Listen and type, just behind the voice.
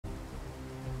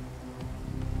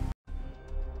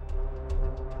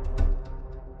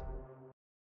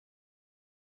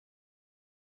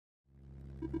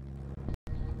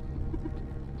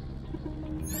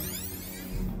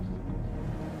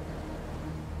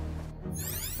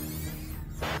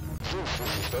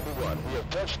This is number one. We have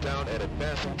touched down and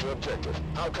advancing to objective.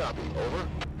 How copy? Over.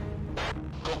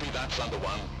 Copy that, Thunder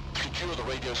One. Secure the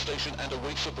radio station and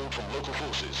await support from local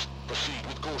forces. Proceed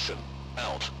with caution.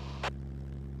 Out.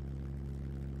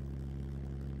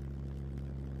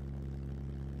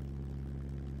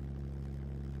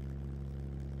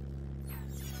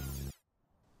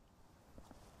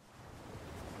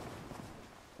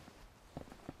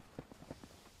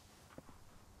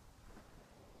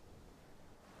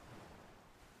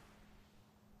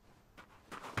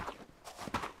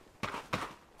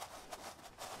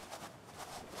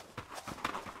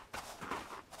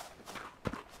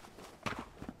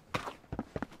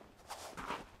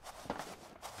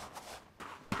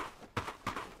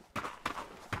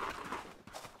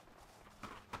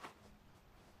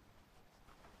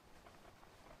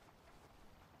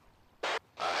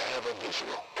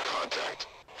 Visual. Contact.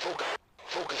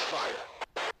 Focus fire.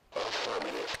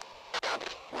 Affirmative. Copy.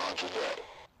 Roger that.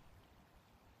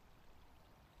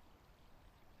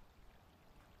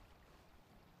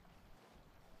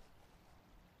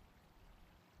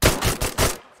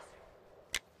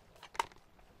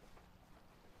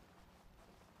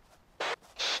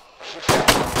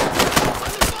 Fire!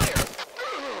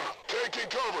 Taking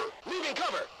cover. Leaving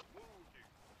cover.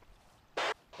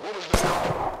 What is that?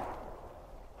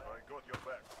 Your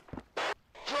back.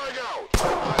 Drag out!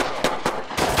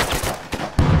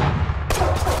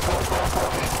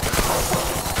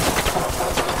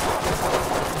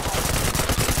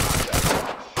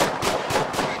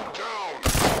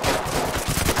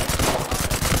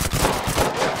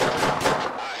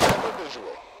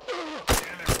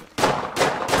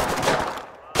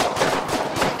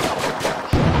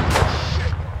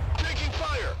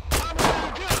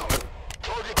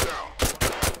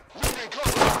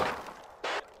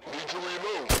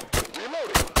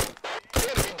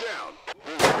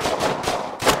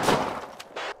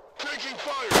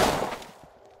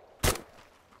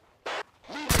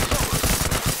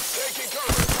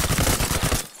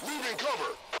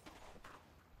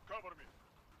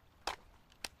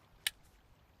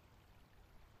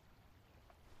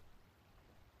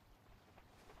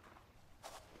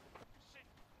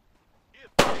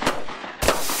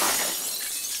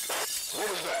 What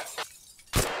was that?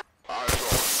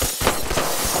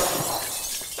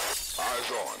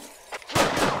 Eyes on.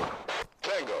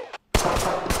 Tango.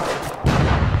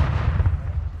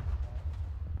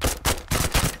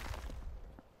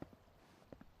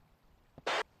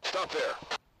 Stop there.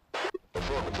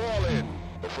 Affirmative. Fall in.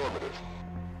 Affirmative.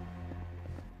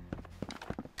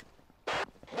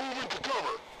 Move into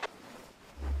cover.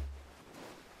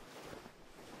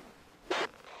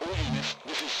 All units,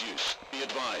 this is Zeus. Be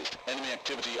advised, enemy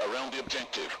activity around the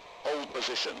objective. Hold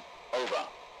position. Over.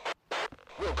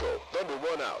 Wilco, number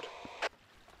one out.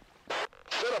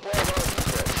 Set up all our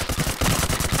defense.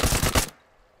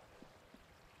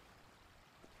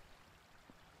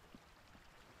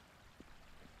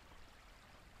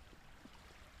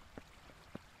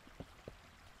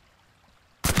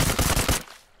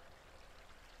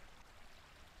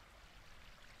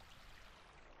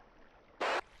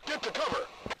 Get to cover.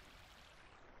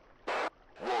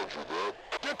 Roger that.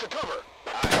 Get to cover.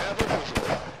 I have a visual.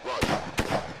 Roger.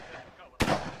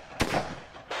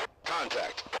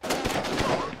 Contact.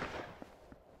 Cover.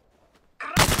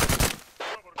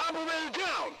 Operator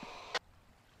down.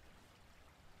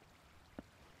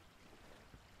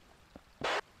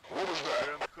 What was that?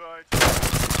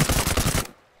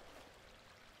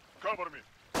 Cover me.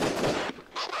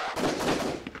 Crap.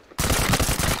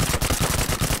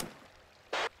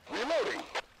 Reloading.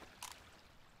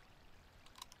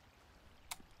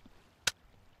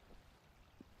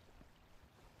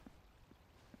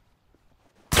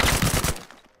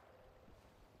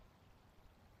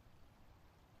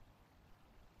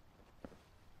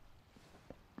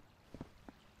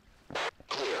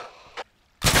 Clear.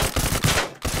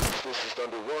 This is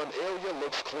Thunder One. Area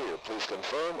looks clear. Please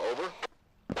confirm. Over.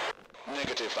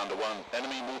 Negative, Thunder One.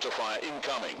 Enemy mortar fire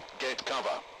incoming. Get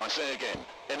cover. I say again,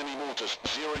 enemy mortars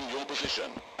zeroing your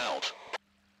position. Out.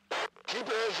 Keep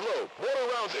your heads low. Mortar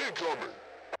rounds incoming.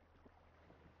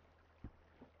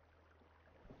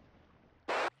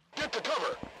 Get to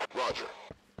cover. Roger.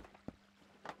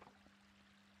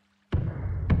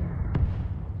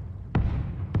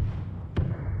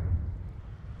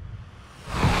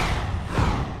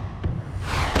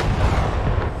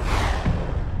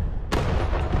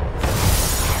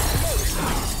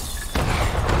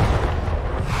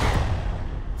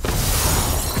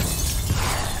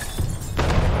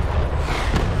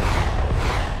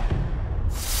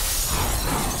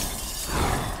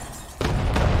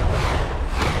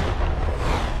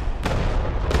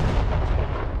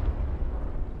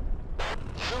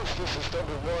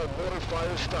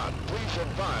 fire stopped. Please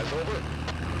advise, over.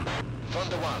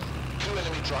 Thunder 1, 2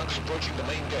 enemy trucks approaching the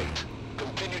main gate.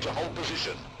 Continue to hold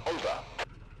position. Over.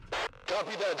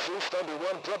 Copy that, Zeus. Thunder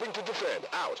 1 prepping to defend.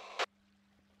 Out.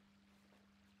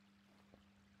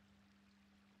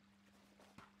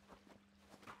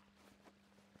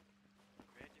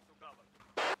 Getting to cover.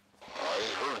 I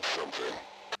heard something.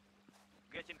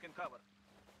 Getting in cover.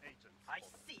 Agents. I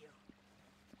see you.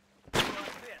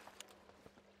 Right there.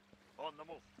 On the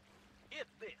move. Eat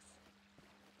this.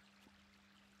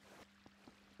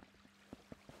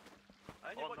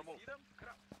 Anybody See them?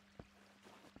 Crap.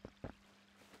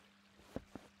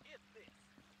 Eat this.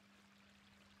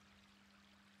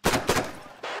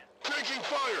 Taking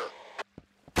fire!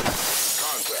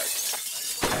 Contact.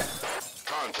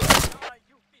 Contact. Ah,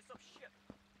 you piece of shit.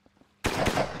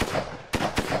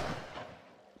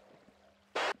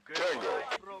 Tango.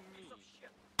 From me. Piece of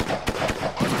shit.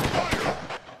 Under fire!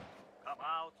 Come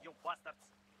out, you bastards.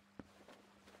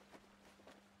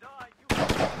 Die, you.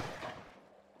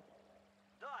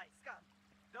 Die, scum.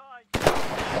 Die, you.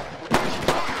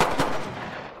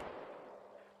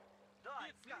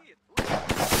 Die, scum.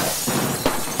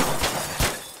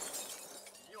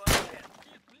 You are dead.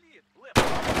 Bleed. Left.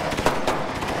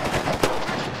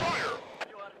 Fire!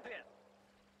 You are dead.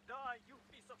 Die, you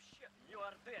piece of shit. You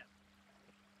are dead.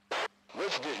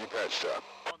 Let's get you patched up.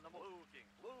 On the looking.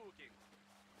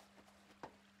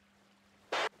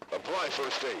 Apply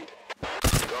first aid.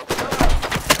 Copy.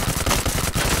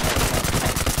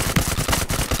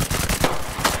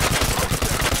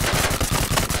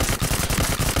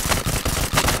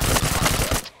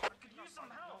 Use some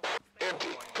help.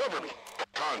 Empty. Cover me.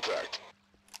 Contact.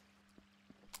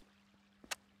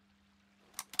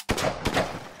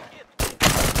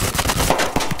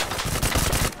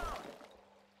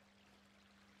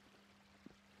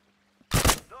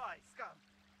 Die, scum.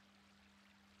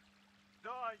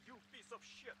 Die, you piece of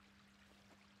shit.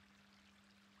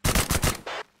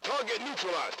 Target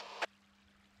neutralized.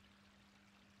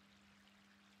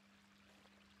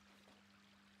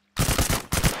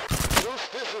 Zeus,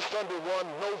 this is Thunder 1.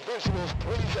 No visuals.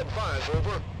 Please advise,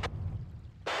 over.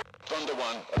 Thunder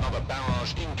 1, another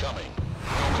barrage incoming.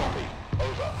 No copy.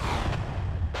 Over.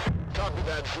 Copy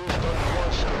that, Zeus. Thunder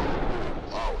 1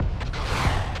 still. Out.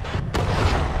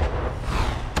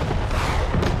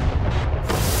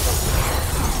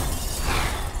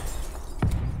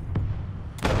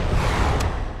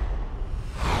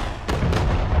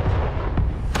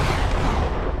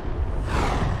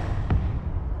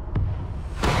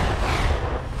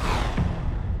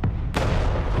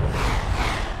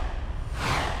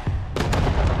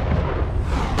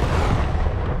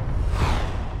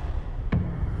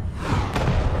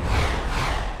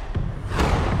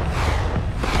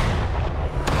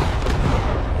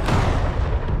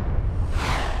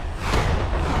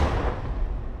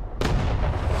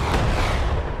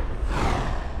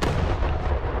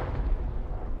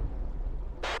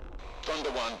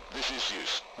 Thunder 1, this is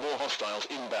Zeus. More hostiles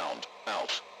inbound.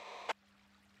 Out.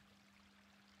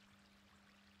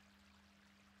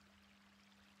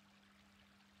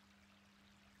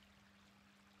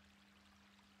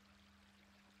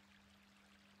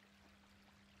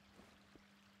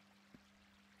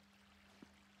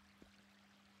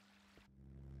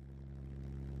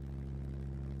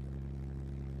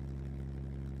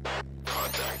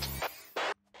 Contact.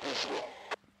 Visual.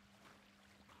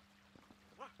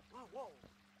 Whoa.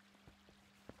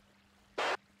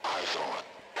 Eyes on.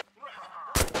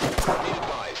 Be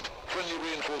advised. Friendly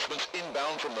reinforcements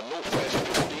inbound from the northwest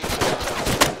 15 seconds out.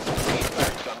 Lead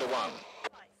back, Thunder 1.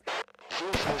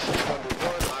 Zeus, this is Thunder 1.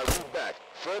 I read back.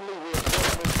 Friendly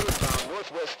reinforcements inbound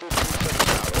northwest 15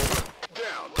 seconds out. Over.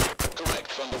 Down. Correct,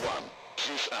 Thunder 1.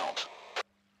 Zeus out.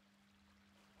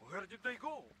 Where did they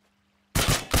go?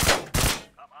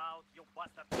 Come out, you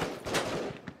bastard.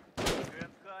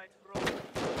 Can't hide from me.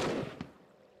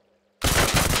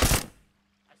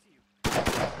 I see you.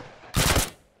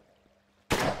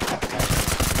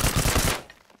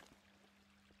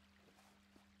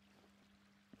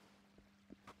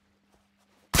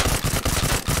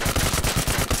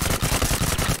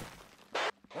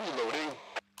 Reloading.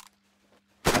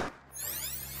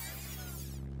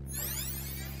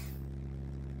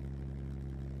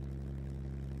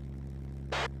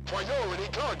 Priority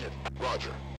target.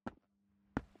 Roger.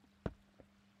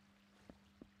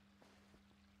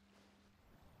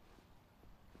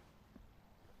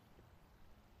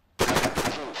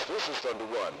 Zeus, this is Thunder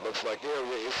 1. Looks like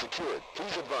area is secured.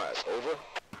 Please advise. Over.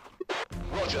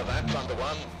 Roger that, Thunder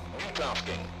 1. New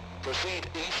tasking. Proceed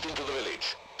east into the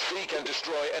village. Seek and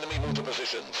destroy enemy mortar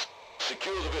positions.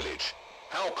 Secure the village.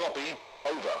 How copy?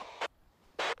 Over.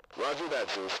 Roger that,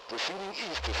 Zeus. Proceeding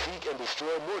east to seek and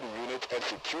destroy mortar units and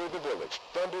secure the village.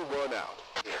 Thunder 1 out.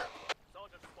 Clear.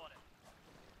 Soldiers spotted.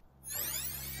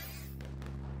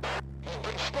 You've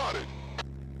been spotted.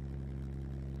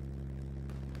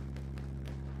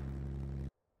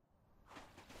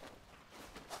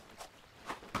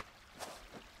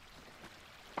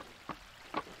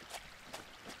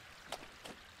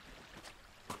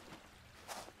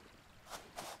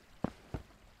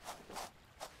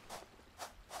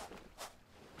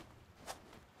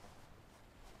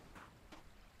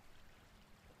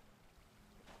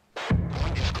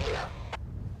 Point is clear.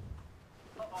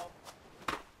 Uh-oh.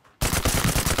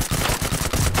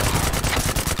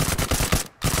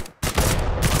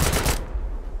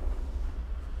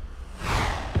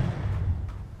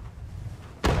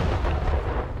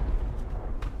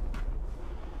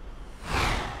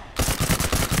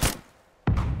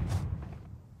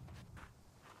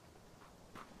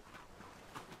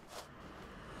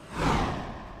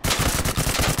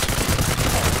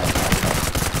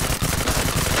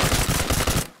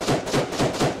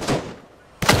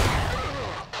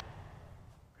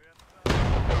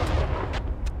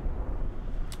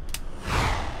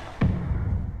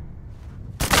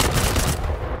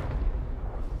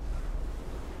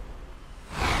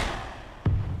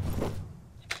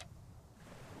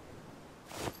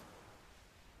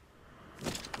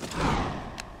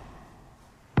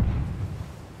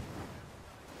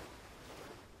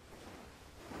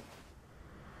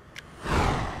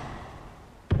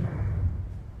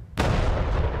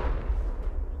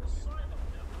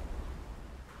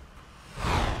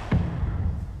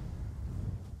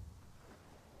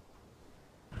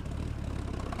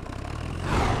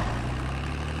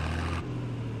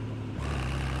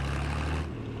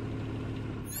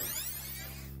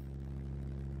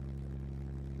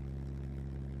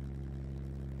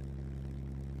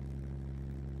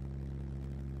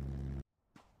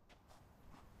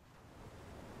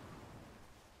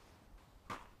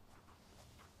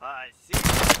 I see.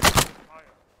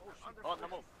 On the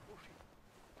move.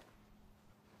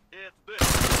 It's this.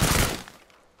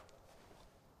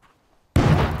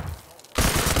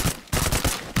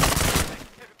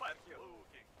 Heavy fire here.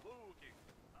 Looking.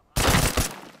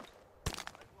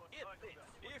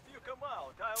 If you come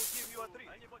out, I'll give you a treat.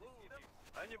 Anybody see them?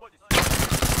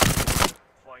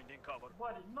 Finding cover.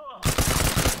 Buddy, no!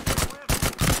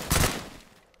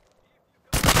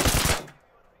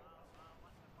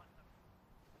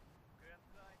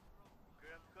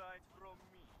 Can't hide from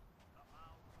me.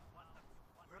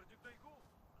 Where did they go?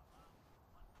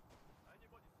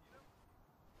 Anybody see them?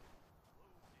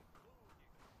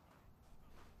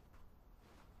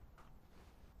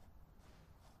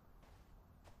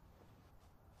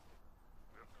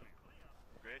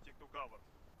 Getting to cover.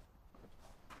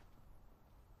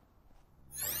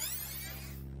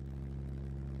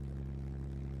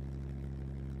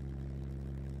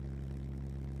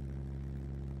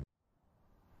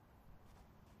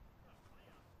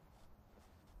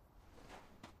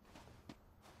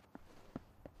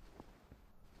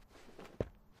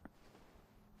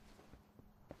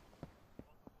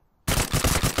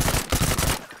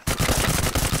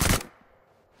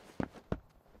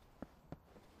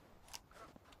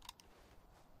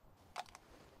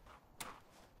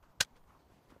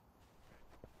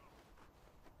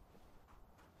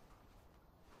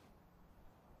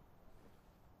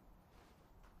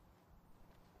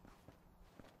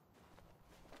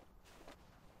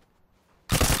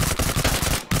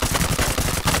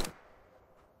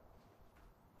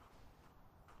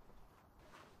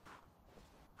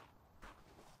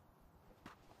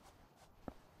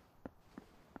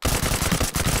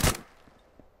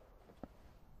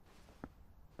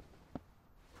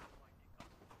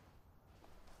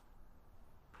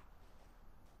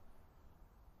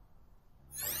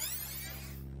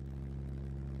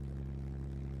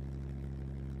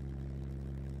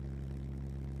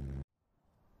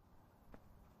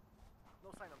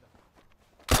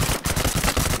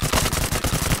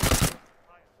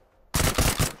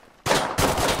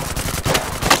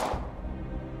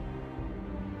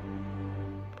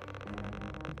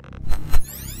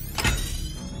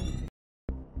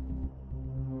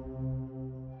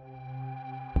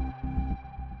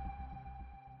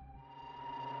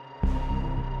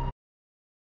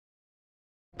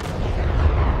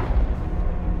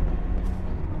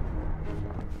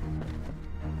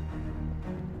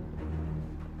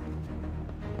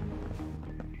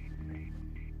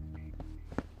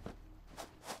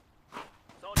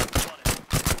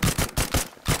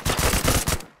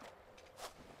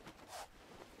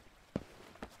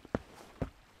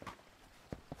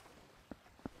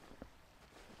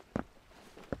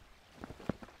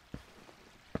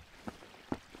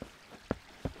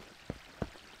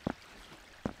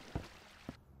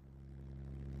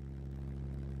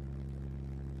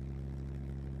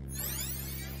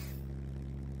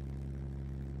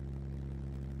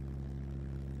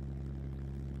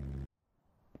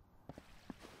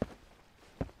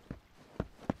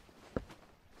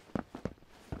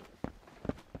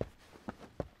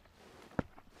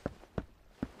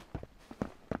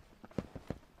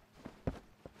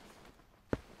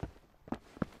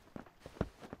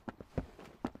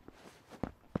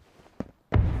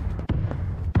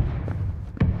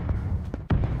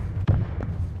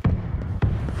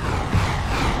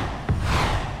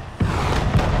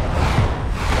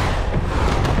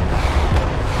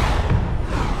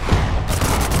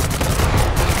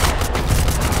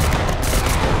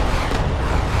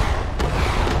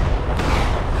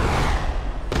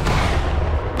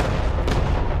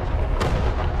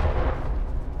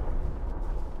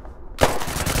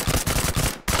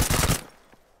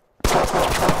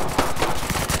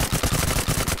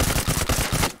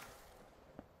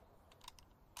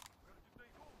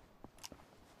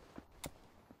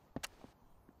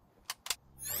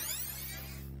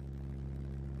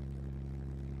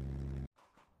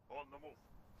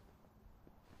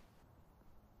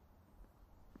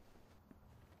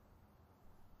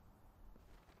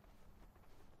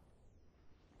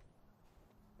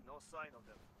 sign of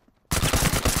them.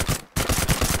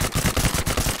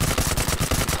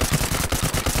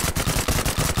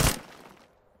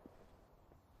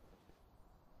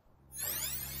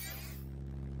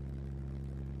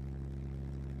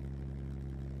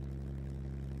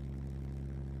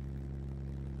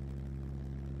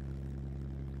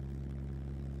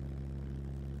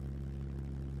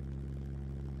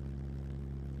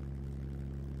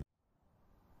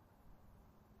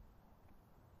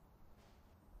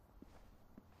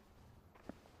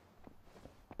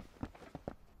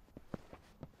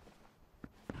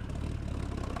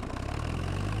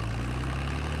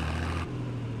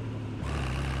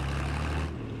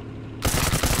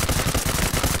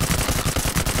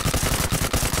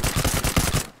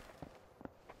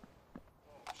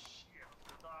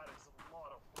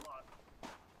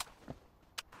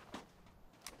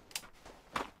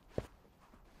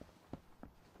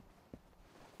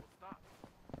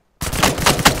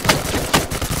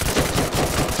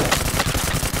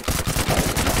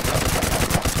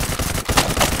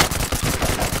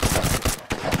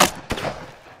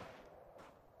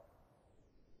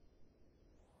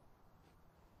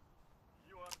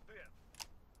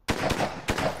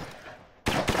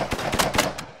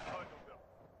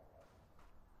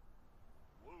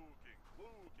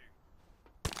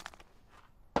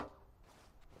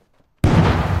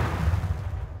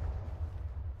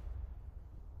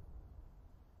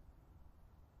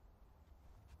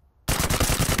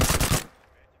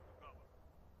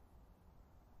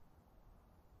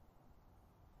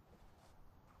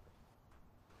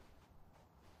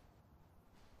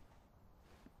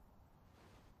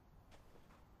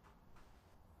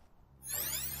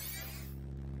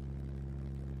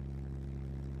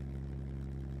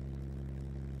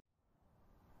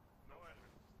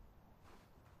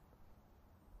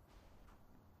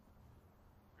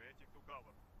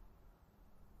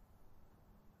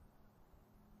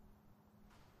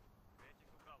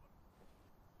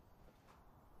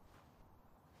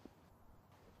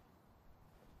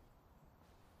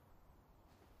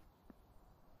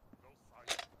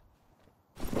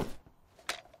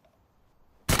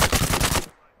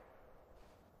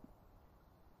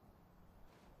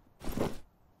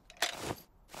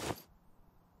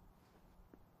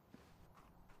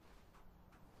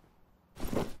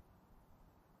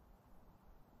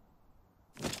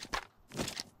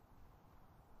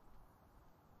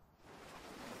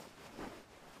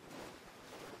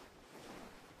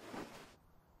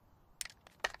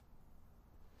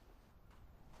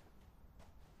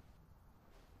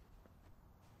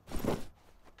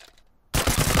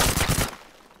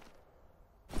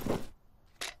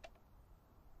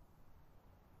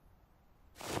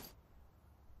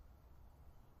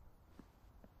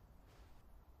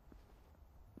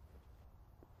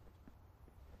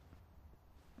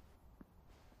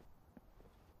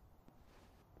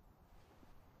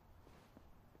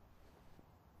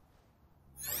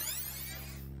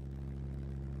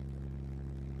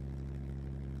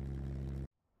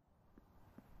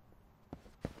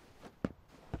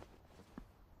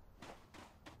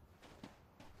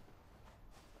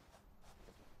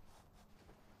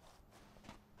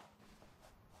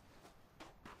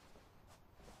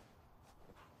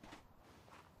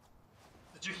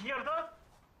 Did you hear that?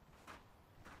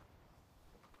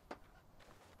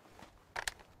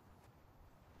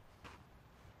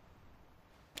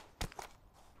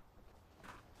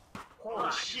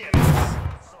 Holy shit! Getting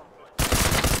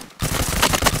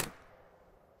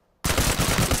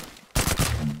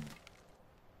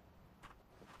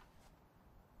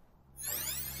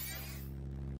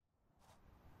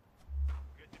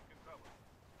in cover.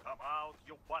 Come out,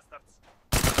 you bastards!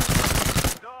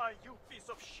 Die, you piece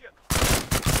of shit!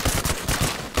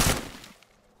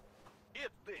 Eat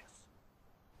this!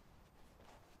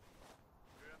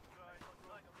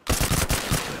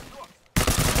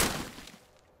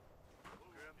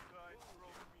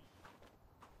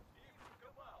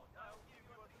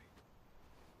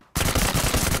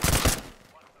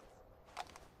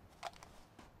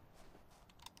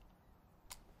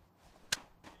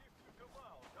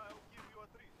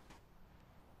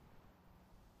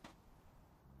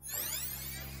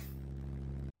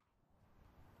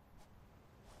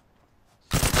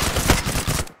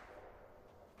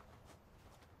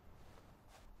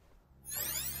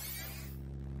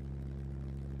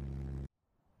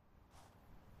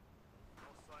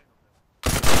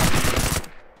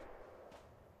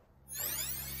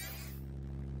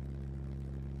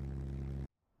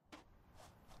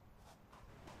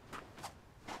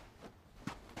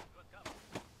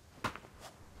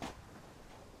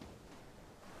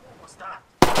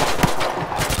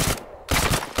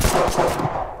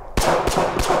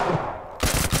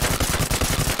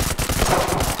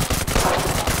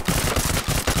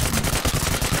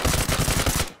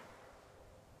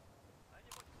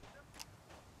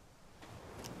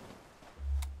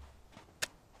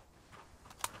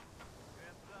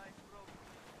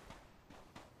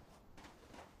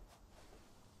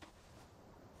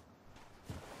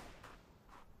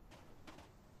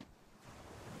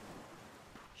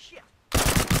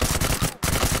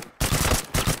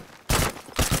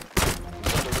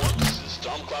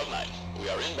 Cloud9. We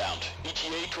are inbound.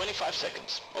 ETA 25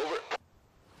 seconds. Over.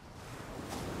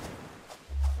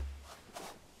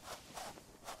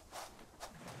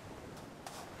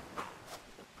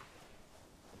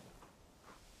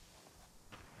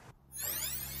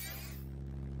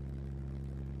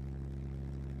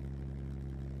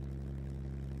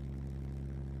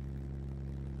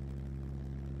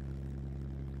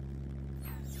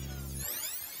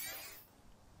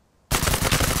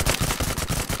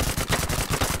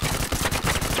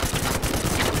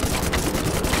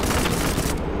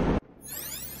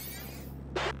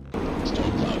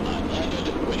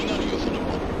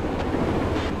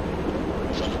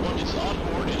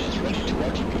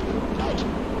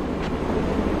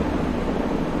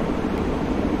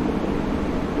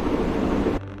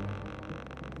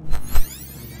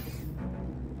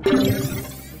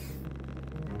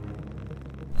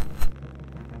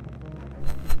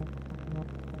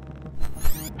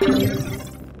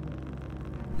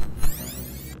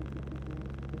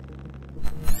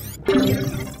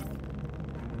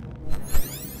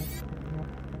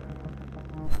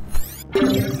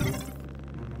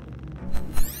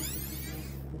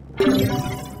 You